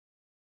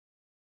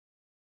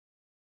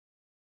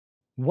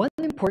One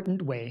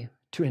important way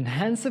to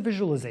enhance a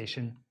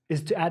visualization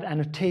is to add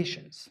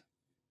annotations.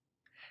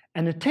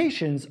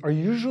 Annotations are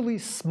usually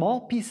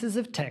small pieces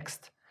of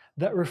text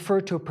that refer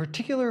to a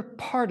particular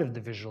part of the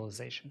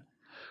visualization,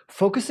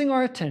 focusing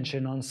our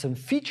attention on some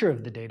feature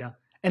of the data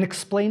and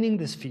explaining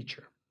this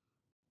feature.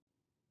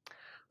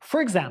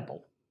 For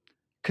example,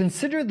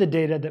 consider the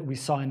data that we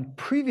saw in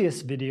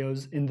previous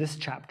videos in this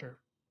chapter.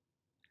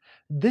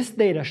 This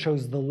data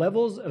shows the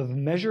levels of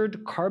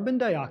measured carbon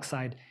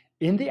dioxide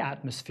in the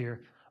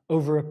atmosphere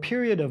over a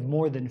period of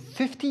more than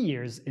 50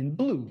 years in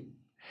blue,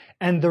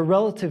 and the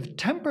relative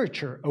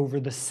temperature over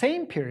the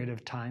same period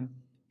of time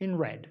in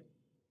red.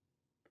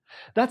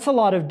 That's a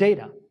lot of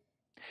data,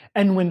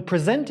 and when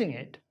presenting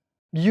it,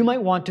 you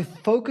might want to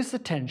focus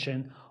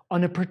attention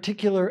on a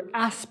particular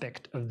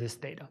aspect of this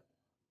data.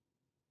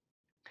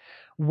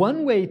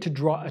 One way to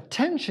draw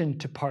attention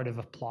to part of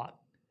a plot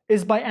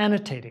is by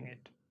annotating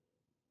it.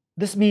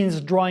 This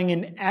means drawing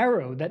an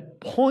arrow that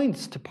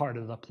points to part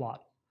of the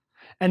plot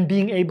and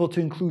being able to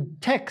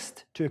include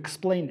text to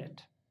explain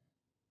it.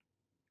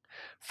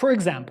 For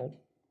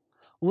example,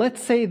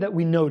 let's say that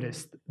we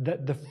noticed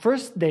that the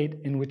first date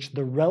in which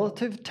the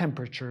relative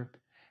temperature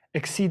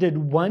exceeded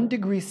 1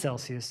 degree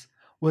Celsius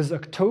was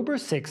October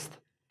 6th,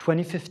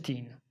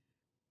 2015.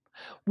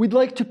 We'd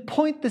like to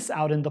point this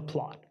out in the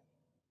plot.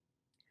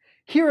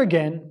 Here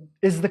again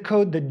is the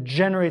code that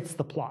generates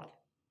the plot,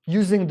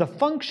 using the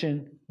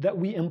function that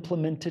we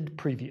implemented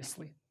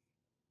previously.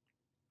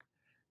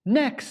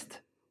 Next,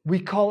 we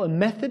call a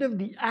method of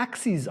the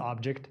axes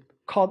object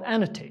called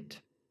annotate.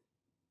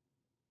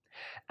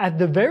 At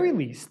the very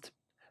least,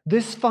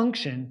 this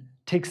function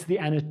takes the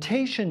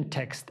annotation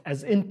text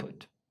as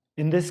input,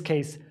 in this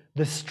case,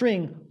 the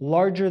string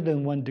larger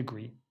than 1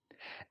 degree,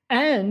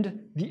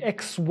 and the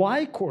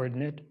xy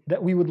coordinate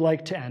that we would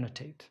like to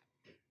annotate.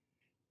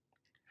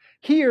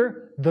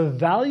 Here, the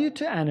value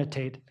to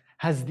annotate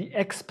has the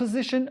x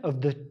position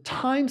of the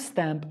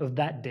timestamp of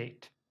that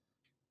date.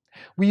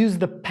 We use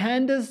the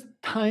pandas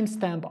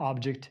timestamp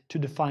object to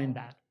define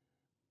that.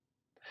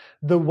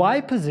 The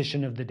y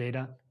position of the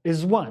data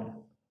is 1,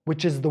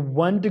 which is the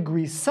 1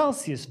 degree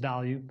Celsius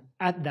value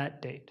at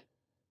that date.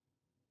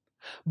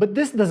 But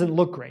this doesn't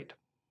look great.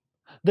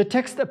 The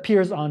text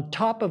appears on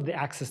top of the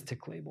axis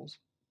tick labels.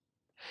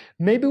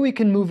 Maybe we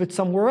can move it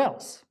somewhere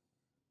else.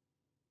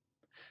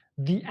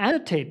 The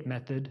annotate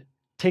method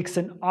takes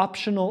an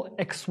optional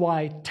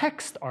xy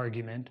text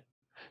argument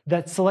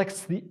that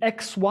selects the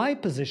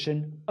xy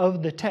position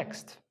of the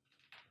text.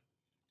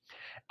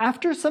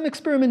 After some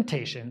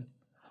experimentation,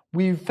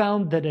 we've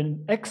found that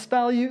an x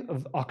value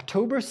of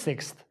October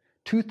 6th,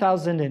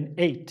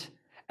 2008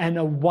 and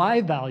a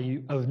y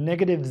value of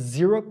negative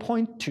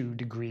 0.2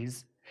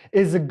 degrees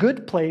is a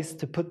good place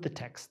to put the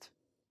text.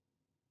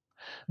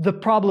 The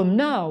problem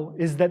now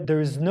is that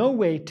there is no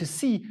way to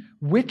see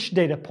which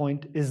data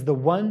point is the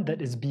one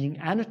that is being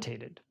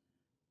annotated.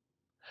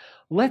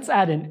 Let's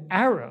add an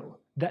arrow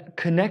that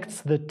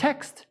connects the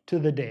text to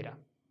the data.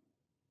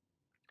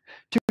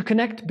 To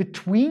connect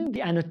between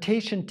the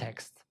annotation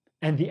text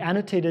and the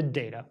annotated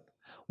data,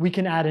 we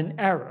can add an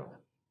arrow.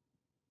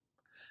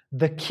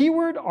 The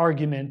keyword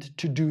argument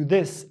to do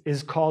this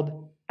is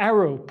called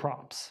arrow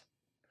props,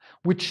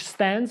 which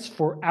stands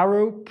for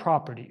arrow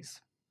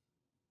properties.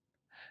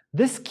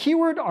 This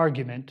keyword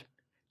argument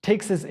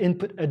takes as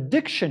input a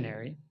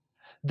dictionary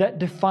that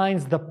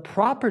defines the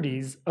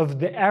properties of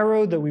the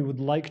arrow that we would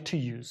like to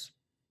use.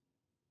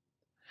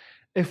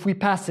 If we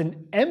pass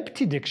an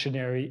empty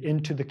dictionary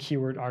into the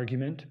keyword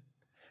argument,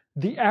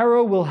 the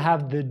arrow will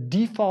have the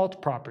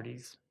default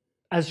properties,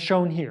 as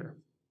shown here.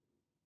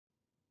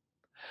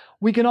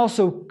 We can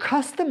also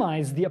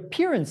customize the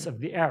appearance of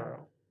the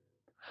arrow.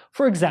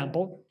 For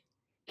example,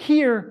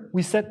 here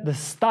we set the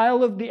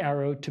style of the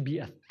arrow to be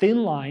a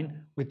thin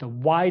line with a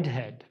wide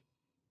head.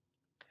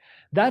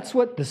 That's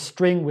what the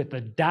string with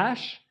a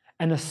dash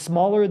and a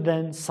smaller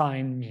than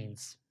sign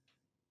means.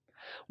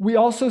 We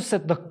also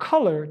set the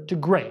color to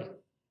gray.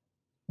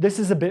 This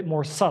is a bit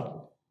more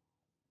subtle.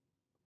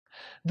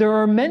 There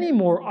are many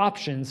more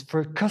options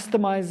for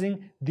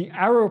customizing the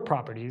arrow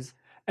properties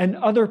and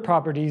other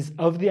properties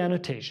of the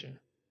annotation,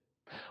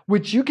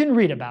 which you can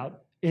read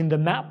about in the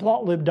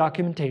Matplotlib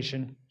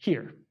documentation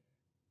here.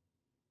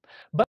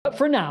 But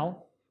for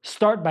now,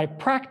 start by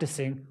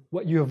practicing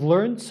what you have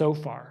learned so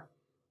far.